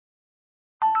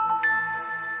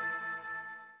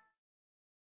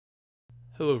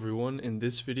Hello everyone, in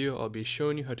this video I'll be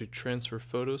showing you how to transfer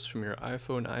photos from your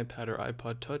iPhone, iPad, or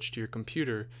iPod Touch to your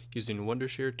computer using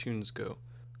Wondershare TunesGo.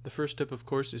 The first step of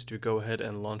course is to go ahead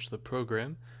and launch the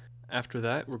program. After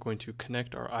that we're going to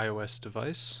connect our iOS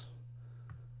device.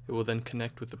 It will then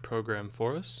connect with the program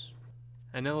for us.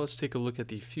 And now let's take a look at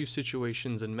the few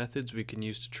situations and methods we can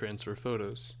use to transfer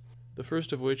photos. The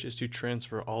first of which is to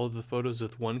transfer all of the photos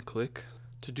with one click.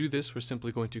 To do this we're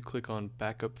simply going to click on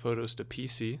Backup Photos to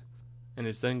PC. And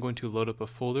it's then going to load up a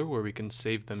folder where we can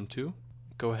save them to.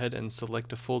 Go ahead and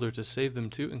select a folder to save them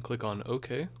to and click on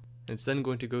OK. And it's then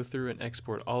going to go through and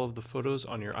export all of the photos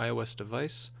on your iOS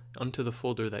device onto the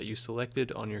folder that you selected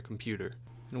on your computer.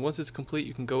 And once it's complete,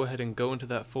 you can go ahead and go into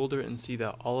that folder and see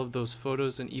that all of those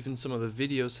photos and even some of the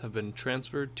videos have been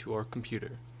transferred to our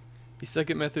computer. The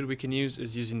second method we can use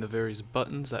is using the various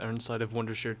buttons that are inside of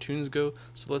Wondershare TunesGo,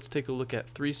 so let's take a look at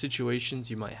 3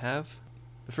 situations you might have.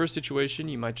 The first situation,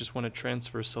 you might just want to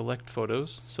transfer select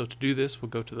photos, so to do this we'll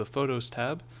go to the Photos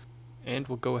tab, and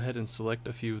we'll go ahead and select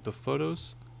a few of the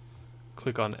photos,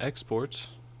 click on Export,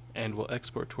 and we'll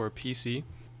export to our PC.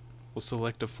 We'll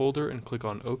select a folder and click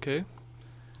on OK,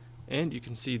 and you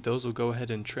can see those will go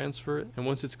ahead and transfer it, and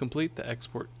once it's complete the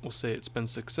export will say it's been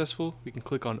successful. We can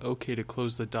click on OK to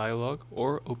close the dialog,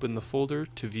 or open the folder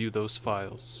to view those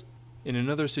files. In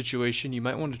another situation, you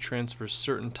might want to transfer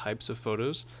certain types of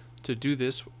photos. To do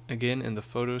this, again in the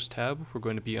Photos tab, we're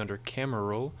going to be under Camera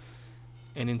Roll,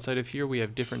 and inside of here we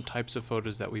have different types of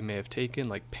photos that we may have taken,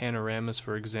 like panoramas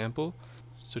for example.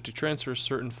 So to transfer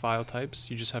certain file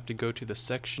types, you just have to go to the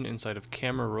section inside of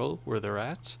Camera Roll where they're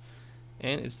at,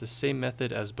 and it's the same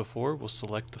method as before. We'll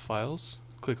select the files,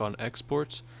 click on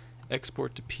Export,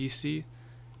 Export to PC,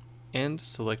 and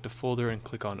select a folder and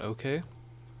click on OK,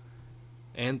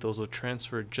 and those will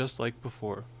transfer just like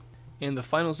before. In the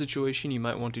final situation, you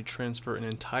might want to transfer an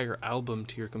entire album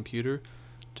to your computer.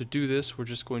 To do this, we're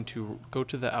just going to go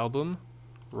to the album,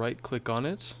 right click on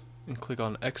it, and click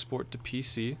on Export to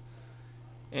PC.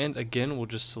 And again, we'll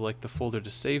just select the folder to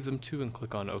save them to and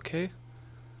click on OK.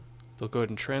 They'll go ahead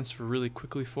and transfer really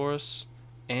quickly for us,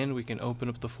 and we can open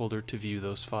up the folder to view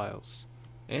those files.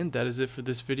 And that is it for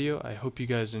this video. I hope you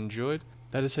guys enjoyed.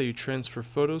 That is how you transfer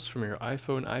photos from your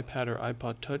iPhone, iPad, or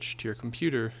iPod Touch to your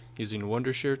computer using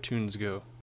Wondershare TunesGo.